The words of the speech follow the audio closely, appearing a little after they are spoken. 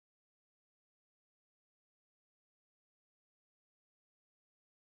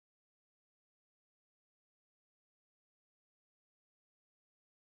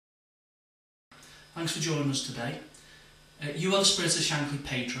thanks for joining us today. You are the Spirit of Shankly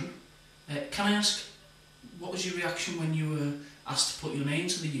patron. Can I ask, what was your reaction when you were asked to put your name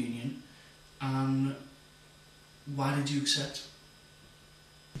to the union, and why did you accept?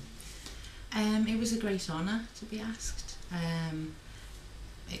 It was a great honour to be asked.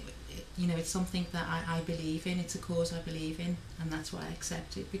 It's something that I believe in. It's a cause I believe in, and that's why I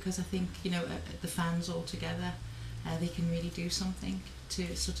accepted, because I think, the fans all together, they can really do something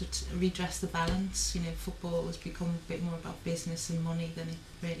to sort of redress the balance. Football has become a bit more about business and money than it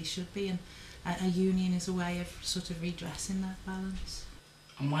really should be, and a union is a way of sort of redressing that balance.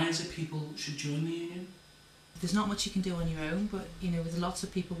 And why is it people should join the union? There's not much you can do on your own, but with lots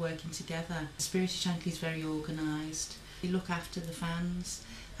of people working together, the Spirit of Shankly is very organised. They look after the fans,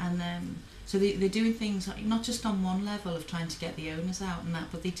 and so they're doing things not just on one level of trying to get the owners out and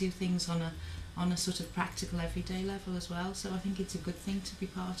that, but they do things on a sort of practical everyday level as well. So I think it's a good thing to be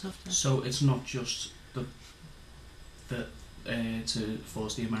part of. So it's not just to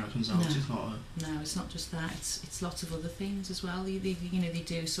force the Americans out. No. It's not No, it's not just that. It's lots of other things as well. They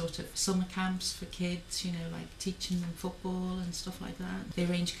do sort of summer camps for kids, like teaching them football and stuff like that. They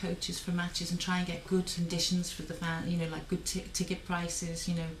arrange coaches for matches and try and get good conditions for the fan, like good ticket prices,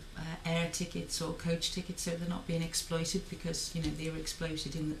 air tickets or coach tickets, so they're not being exploited, because they were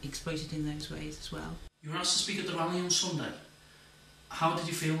exploited in those ways as well. You were asked to speak at the rally on Sunday. How did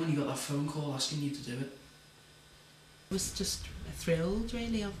you feel when you got that phone call asking you to do it? I was just thrilled,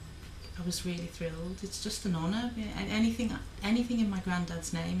 really. I was really thrilled. It's just an honour. Anything in my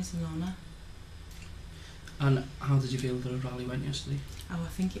granddad's name is an honour. And how did you feel that the rally went yesterday? Oh, I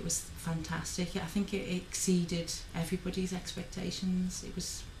think it was fantastic. I think it exceeded everybody's expectations. It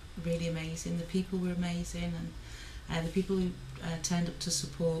was really amazing. The people were amazing, and the people who turned up to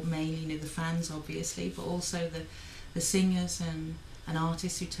support, mainly the fans obviously, but also the singers and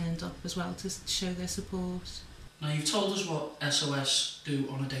artists who turned up as well to show their support. Now, you've told us what SOS do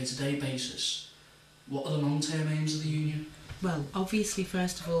on a day-to-day basis. What are the long-term aims of the union? Well, obviously,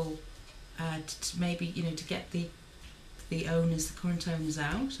 first of all, to get the owners, the current owners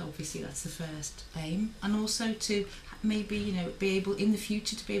out. Obviously, that's the first aim, and also to maybe be able in the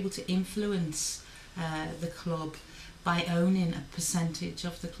future to be able to influence the club by owning a percentage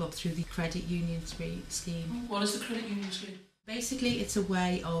of the club through the credit union scheme. What is the credit union scheme? Basically, it's a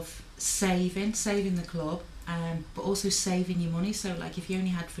way of saving the club, but also saving your money. So, like, if you only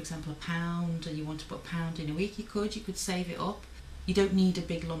had, for example, £1 and you want to put £1 in a week, you could save it up. You don't need a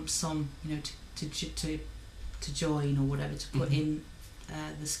big lump sum, to join or whatever, to put in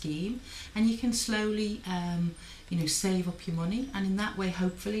the scheme, and you can slowly, save up your money, and in that way,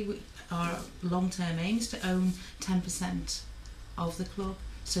 hopefully, our long-term aim is to own 10% of the club,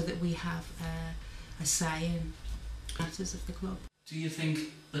 so that we have a say in matters of the club. Do you think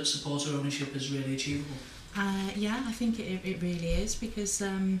that supporter ownership is really achievable? Yeah, I think it really is, because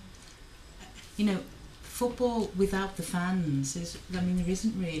football without the fans there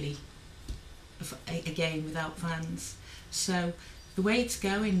isn't really a game without fans. So the way it's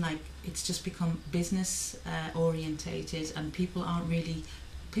going, it's just become business orientated, and people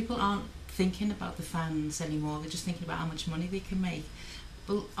aren't thinking about the fans anymore. They're just thinking about how much money they can make.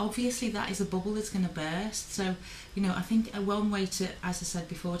 Well, obviously that is a bubble that's going to burst. So, I think one way to, as I said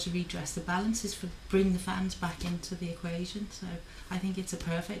before, to redress the balance is to bring the fans back into the equation. So I think it's a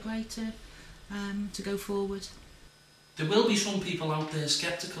perfect way to go forward. There will be some people out there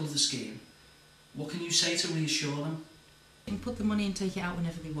sceptical of the scheme. What can you say to reassure them? You can put the money and take it out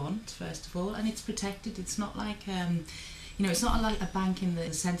whenever they want, first of all, and it's protected. It's not like it's not like a bank in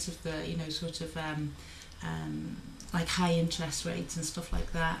the sense of the like high interest rates and stuff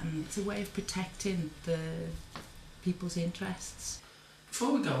like that, and it's a way of protecting the people's interests.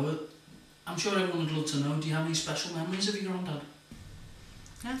 Before we go, I'm sure everyone would love to know, do you have any special memories of your granddad?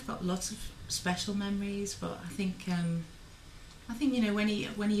 Yeah, I've got lots of special memories, but I think when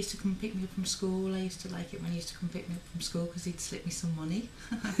he used to come pick me up from school, I used to like it when he used to come pick me up from school, because he'd slip me some money,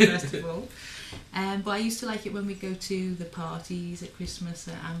 first of all. But I used to like it when we go to the parties at Christmas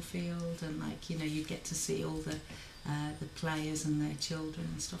at Anfield, and you'd get to see all the players and their children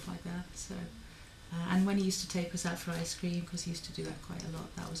and stuff like that. So, and when he used to take us out for ice cream, because he used to do that quite a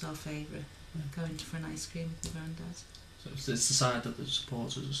lot, that was our favourite, going for an ice cream with your granddad. So it's the side that the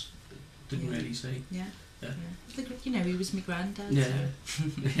supporters didn't really see. Yeah. He was my granddad. Yeah, so.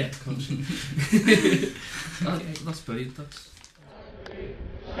 Yeah, of course. That's brilliant. That's.